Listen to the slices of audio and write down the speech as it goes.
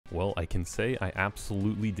Well, I can say I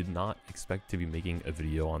absolutely did not expect to be making a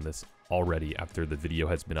video on this already after the video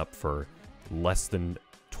has been up for less than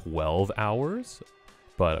 12 hours.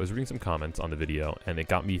 But I was reading some comments on the video and it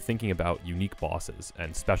got me thinking about unique bosses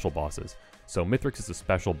and special bosses. So Mithrix is a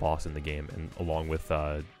special boss in the game, and along with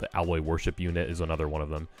the Alloy Worship unit is another one of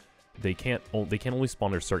them. They can only spawn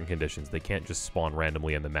under certain conditions. They can't just spawn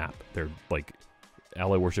randomly in the map. They're like,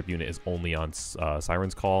 Alloy Worship unit is only on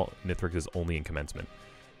Siren's Call, Mithrix is only in Commencement.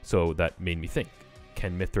 So that made me think,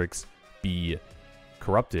 can Mithrix be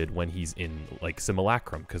corrupted when he's in like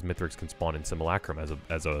Simulacrum? Because Mithrix can spawn in Simulacrum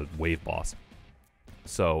as a wave boss.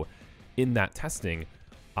 So in that testing,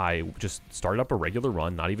 I just started up a regular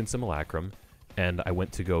run, not even Simulacrum, and I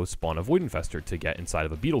went to go spawn a Void Infestor to get inside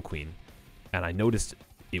of a Beetle Queen, and I noticed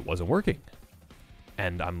it wasn't working.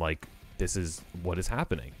 And I'm like, this is what is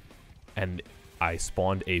happening. And I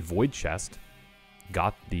spawned a Void Chest,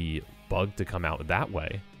 got the bug to come out that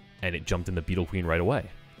way, and it jumped in the Beetle Queen right away.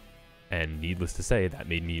 And needless to say, that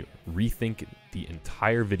made me rethink the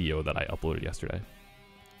entire video that I uploaded yesterday.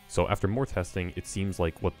 So after more testing, it seems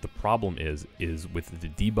like what the problem is with the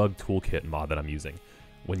debug toolkit mod that I'm using.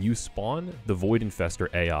 When you spawn the Void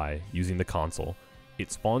Infestor AI using the console,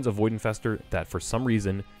 it spawns a Void Infestor that for some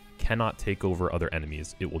reason cannot take over other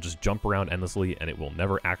enemies. It will just jump around endlessly and it will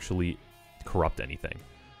never actually corrupt anything.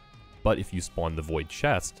 But if you spawn the Void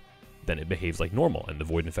Chest, then it behaves like normal and the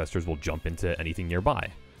Void Infestors will jump into anything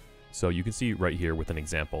nearby. So you can see right here with an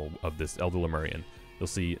example of this Elder Lemurian, you'll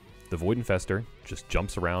see the Void Infestor just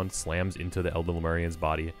jumps around, slams into the Elder Lemurian's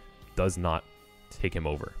body, does not take him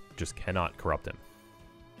over, just cannot corrupt him.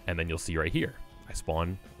 And then you'll see right here, I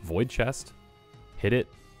spawn Void Chest, hit it,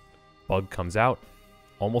 bug comes out,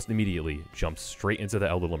 almost immediately jumps straight into the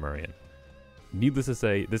Elder Lemurian. Needless to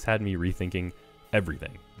say, this had me rethinking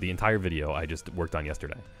everything, the entire video I just worked on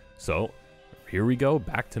yesterday. So here we go,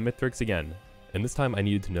 back to Mithrix again. And this time I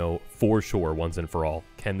needed to know for sure, once and for all,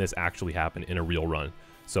 can this actually happen in a real run?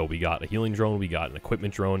 So we got a healing drone, we got an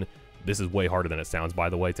equipment drone. This is way harder than it sounds, by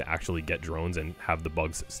the way, to actually get drones and have the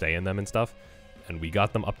bugs stay in them and stuff. And we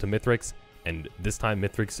got them up to Mithrix, and this time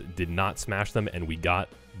Mithrix did not smash them, and we got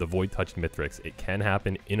the Voidtouched Mithrix. It can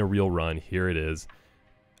happen in a real run. Here it is.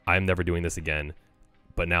 I'm never doing this again,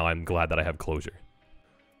 but now I'm glad that I have closure.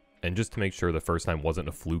 And just to make sure the first time wasn't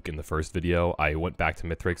a fluke in the first video, I went back to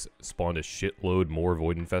Mithrix, spawned a shitload more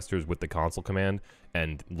Void Infestors with the console command,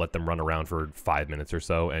 and let them run around for 5 minutes or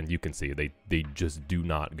so, and you can see they just do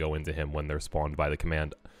not go into him when they're spawned by the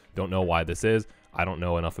command. Don't know why this is. I don't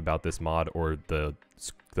know enough about this mod or the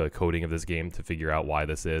coding of this game to figure out why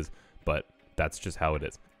this is, but that's just how it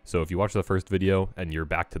is. So if you watched the first video and you're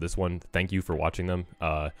back to this one, thank you for watching them.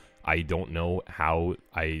 I don't know how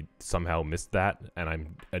I somehow missed that, and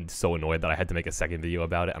I'm so annoyed that I had to make a second video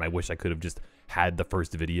about it, and I wish I could have just had the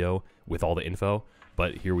first video with all the info,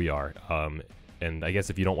 but here we are. And I guess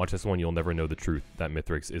if you don't watch this one, you'll never know the truth that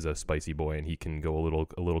Mithrix is a spicy boy and he can go a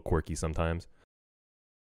little quirky sometimes.